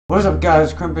What's up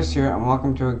guys, Crimpus here, and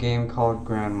welcome to a game called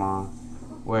Grandma,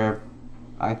 where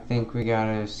I think we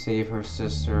gotta save her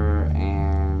sister,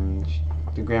 and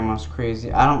the grandma's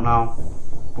crazy. I don't know.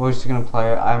 We're just gonna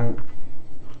play it.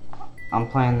 I'm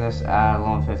playing this at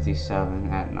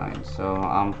 11:57 at night, so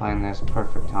I'm playing this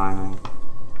perfect timing.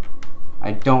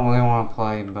 I don't really want to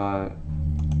play, but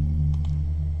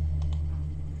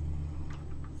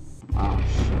oh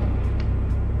shit.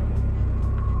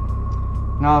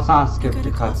 No, it's not skip the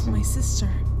cutscene. My sister.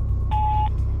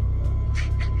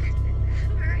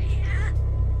 Maria,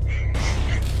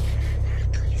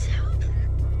 please help.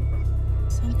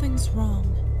 Something's wrong.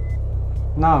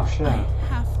 No shit. I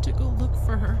have to go look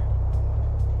for her.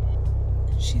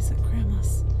 She's at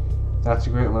Grandma's. That's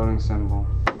a great loading symbol.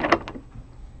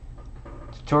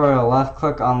 Tutorial: left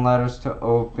click on letters to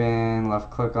open,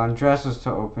 left click on dresses to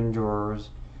open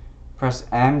drawers. Press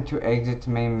M to exit to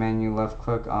main menu, left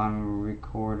click on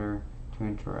recorder to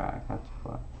interact. That's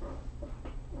fun.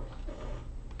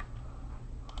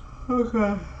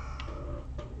 Okay.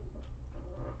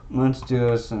 Let's do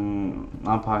this, and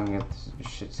I'm probably gonna get this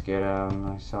shit scared out of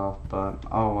myself, but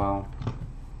oh well.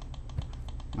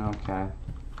 Okay.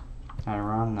 Can I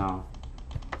run? No.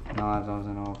 No, that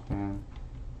doesn't open.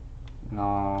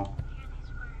 No.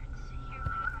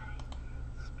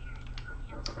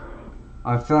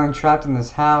 I'm feeling trapped in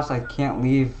this house. I can't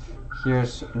leave here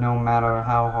no matter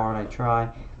how hard I try.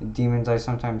 The demons I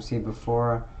sometimes see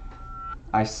before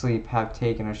I sleep have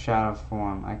taken a shadow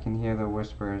form. I can hear the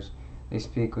whispers. They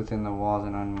speak within the walls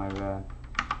and under my bed.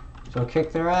 So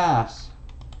kick their ass.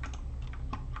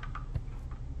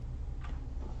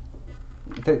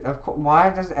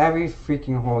 Why does every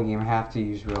freaking horror game have to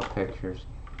use real pictures?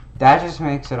 That just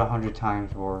makes it 100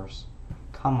 times worse.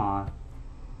 Come on.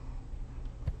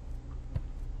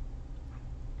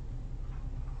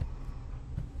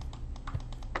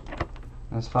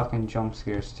 There's fucking jump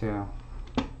scares too.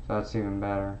 So that's even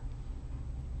better.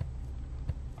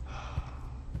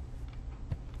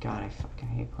 God, I fucking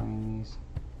hate playing these.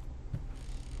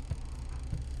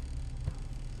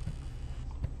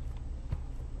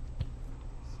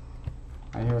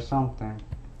 I hear something.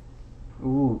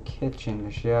 Ooh, kitchen.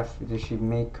 Does she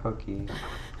make cookies?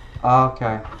 Oh,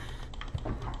 okay.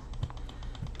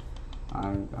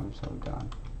 I'm so done.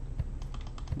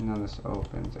 Now this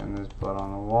opens and there's blood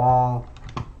on the wall.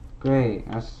 Great.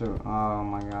 Oh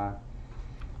my god.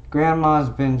 Grandma's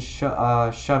been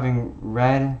shoving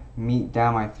red meat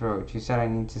down my throat. She said I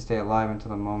need to stay alive until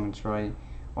the moment's right.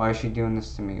 Why is she doing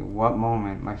this to me? What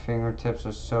moment? My fingertips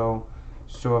are so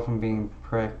sore from being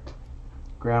pricked.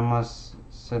 Grandma's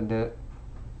sadistic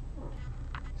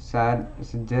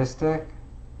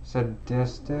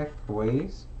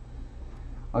ways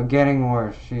are getting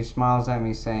worse. She smiles at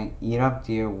me saying, "Eat up,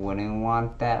 dear. Wouldn't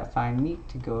want that fine meat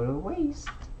to go to waste."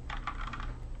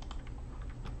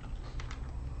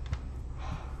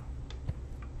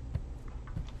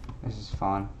 This is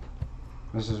fun.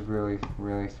 This is really,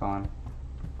 really fun.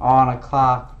 Oh, and a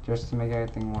clock, just to make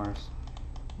everything worse.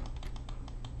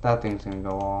 That thing's gonna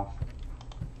go off.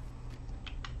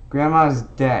 Grandma's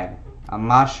dead. I'm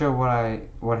not sure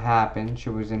what happened. She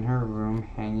was in her room,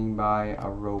 hanging by a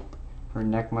rope. Her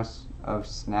neck must have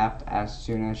snapped as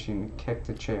soon as she kicked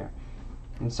the chair.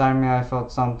 Inside me, I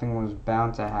felt something was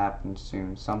bound to happen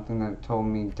soon. Something that told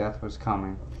me death was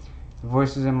coming. The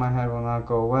voices in my head will not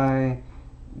go away.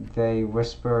 They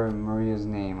whisper Maria's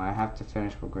name. I have to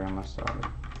finish what Grandma started.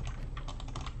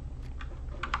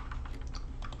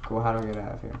 Cool, how do I get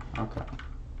out of here? Okay.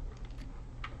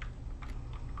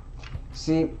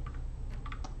 See,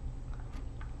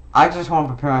 I just want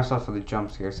to prepare myself for the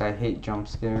jump scares. I hate jump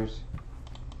scares.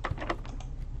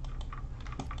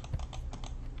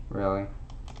 Really?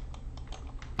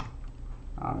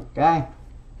 Okay.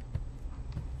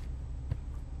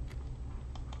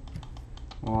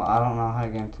 Well, I don't know how to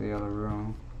get into the other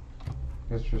room.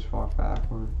 Let's just walk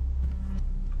backward.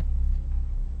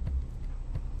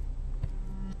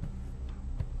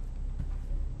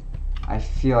 I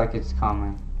feel like it's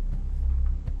coming.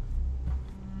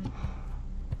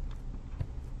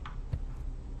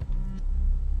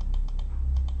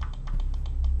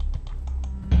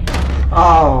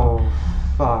 Oh,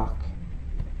 fuck.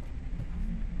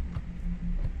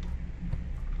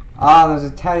 Ah, there's a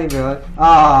teddy bear.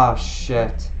 Oh,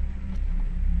 shit.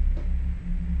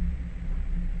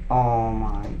 Oh,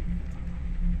 my.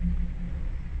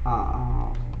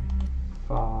 Oh,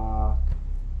 fuck.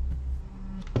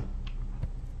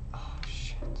 Oh,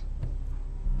 shit.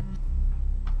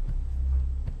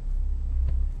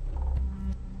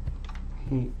 I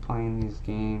hate playing these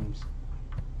games.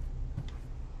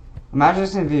 Imagine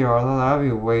this in VR though, that would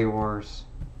be way worse.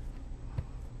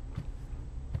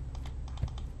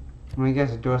 Let me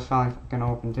guess, the door's finally fucking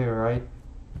open too, right?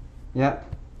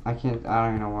 Yep. I don't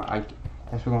even know what. I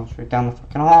guess we're going straight down the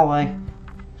fucking hallway.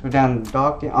 So down the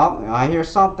dark. Oh, I hear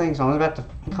something. Someone's about to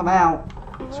come out.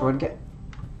 So I'd get.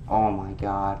 Oh my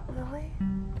god. Lily?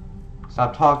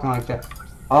 Stop talking like that.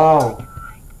 Oh.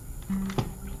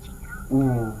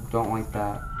 Ooh, don't like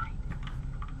that.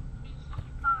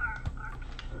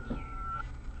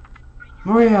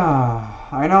 Maria,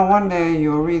 I know one day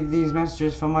you'll read these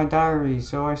messages from my diary,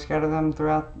 so I scatter them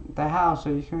throughout the house so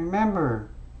you can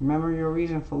remember. Remember your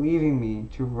reason for leaving me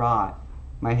to rot.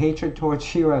 My hatred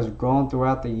towards you has grown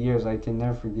throughout the years. I can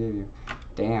never forgive you.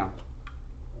 Damn.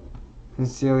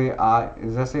 Sincerely,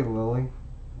 does that say Lily?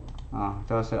 Oh, I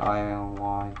thought it said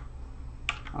I-L-Y.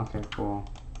 Okay, cool.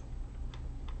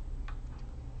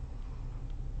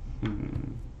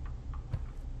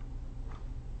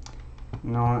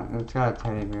 No, it's got a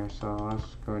teddy bear, so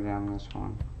let's go down this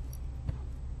one.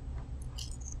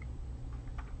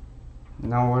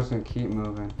 No, we're just gonna keep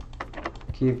moving.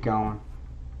 Keep going.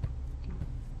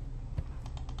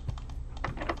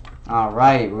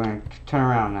 Alright, we're gonna turn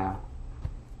around now.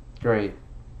 Great.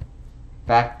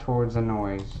 Back towards the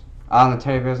noise. Oh, the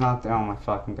teddy bear's not there. Oh my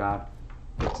fucking god.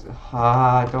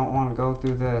 I don't want to go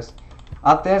through this.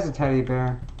 Up there's a teddy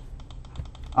bear.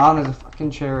 Oh, there's a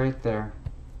fucking chair right there.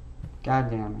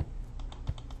 God damn it.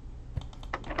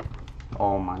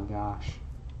 Oh my gosh.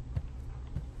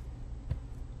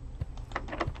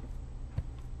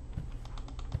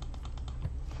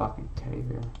 Fucking teddy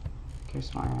bear.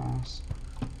 Kiss my ass.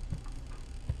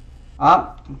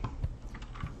 Up.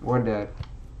 We're dead.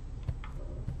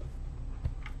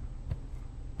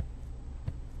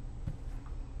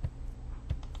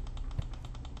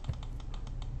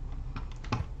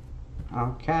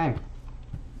 Okay.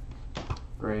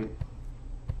 Great.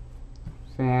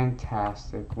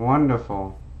 Fantastic.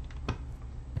 Wonderful.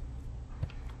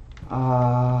 So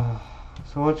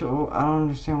I don't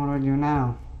understand, what do I do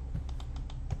now?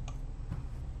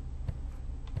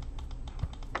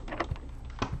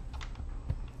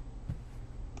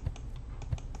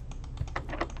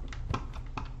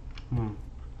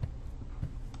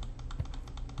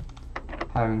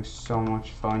 Having so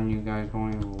much fun, you guys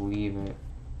won't even believe it.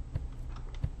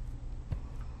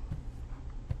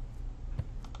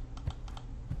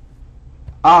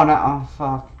 Oh no! Oh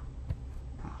fuck!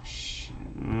 Oh shit!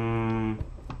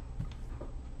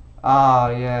 Oh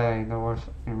yay! The worst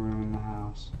fucking room in the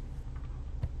house.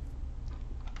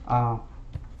 Oh.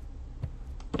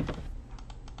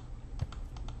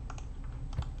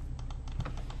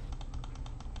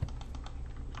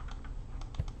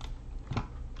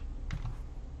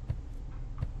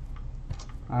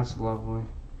 That's lovely.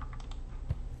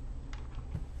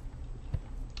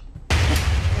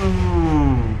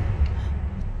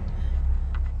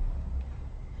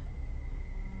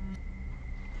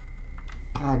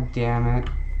 God damn it.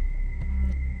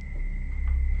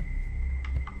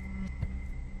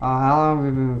 Oh, how long have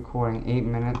we been recording? 8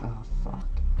 minutes? Oh, fuck.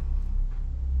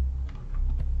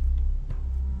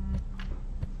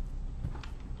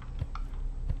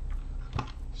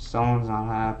 Someone's not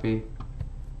happy.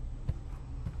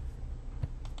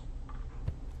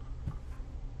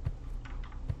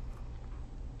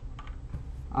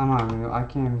 I'm not even, I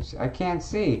can't even see. I can't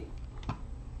see.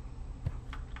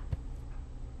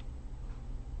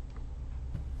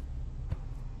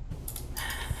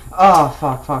 Oh,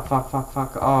 fuck.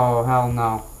 Oh, hell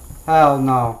no. Hell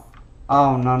no.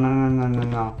 Oh, no.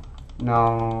 No.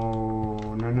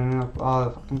 Oh,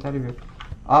 the fucking teddy bear.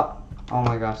 Oh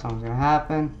my gosh, something's gonna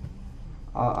happen.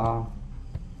 Uh-oh.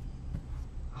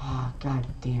 Oh, god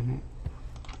damn it.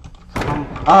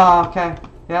 Oh, okay.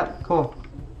 Yep, cool.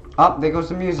 Oh, there goes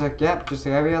the music. Yep, just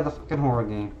like every other fucking horror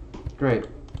game. Great.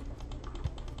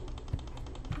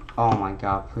 Oh my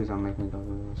god, please don't make me go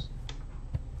through this.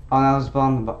 Oh, now there's blood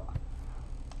on the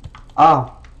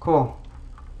Oh, cool.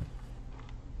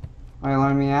 Oh, you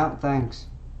letting me out? Thanks.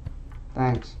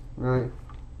 Thanks. Really?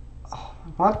 Oh,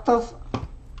 what the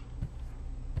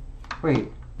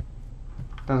Wait.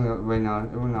 Doesn't go, wait, no,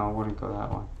 it wouldn't go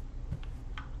that way.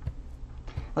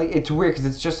 Like, it's weird because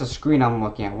it's just a screen I'm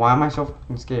looking at. Why am I so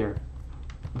fucking scared?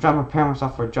 I'm trying to prepare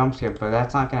myself for a jump scare, but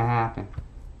that's not gonna happen.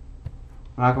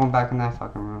 I'm not going back in that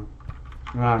fucking room.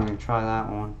 We're not even gonna try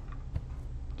that one.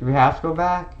 Do we have to go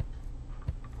back?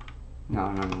 No.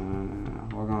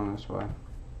 We're going this way.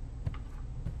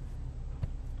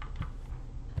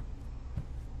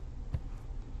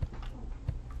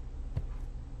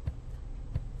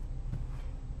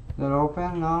 Is it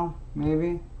open? No?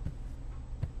 Maybe?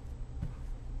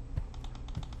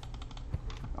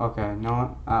 Okay,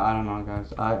 no, I don't know,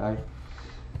 guys. I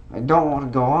don't want to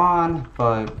go on,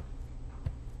 but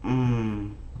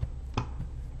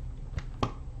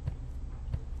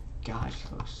Gosh,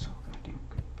 it looks so goddamn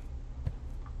creepy.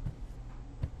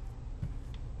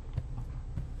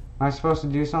 Am I supposed to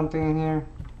do something in here?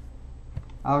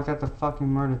 I looked at the fucking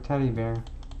murdered teddy bear.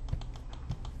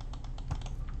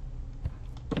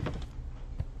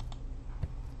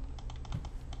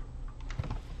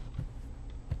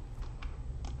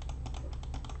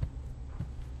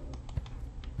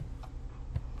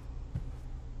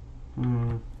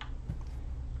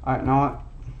 Alright, you know what?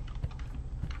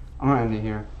 I'm gonna end it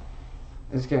here.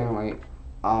 It's getting late.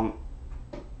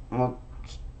 What?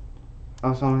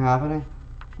 Oh, something happening?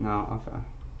 No, okay.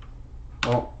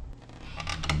 Well,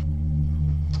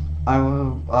 I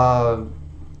will,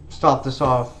 stop this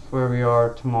off where we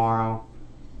are tomorrow.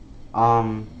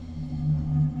 I'm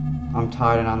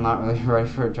tired and I'm not really ready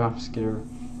for a jump scare.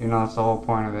 You know, that's the whole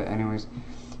point of it. Anyways,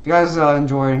 if you guys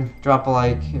enjoyed, drop a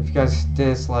like. If you guys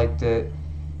disliked it,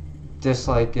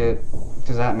 dislike it,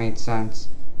 because that made sense.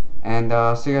 And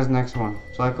see you guys next one.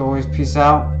 So like always, peace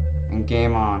out and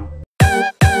game on.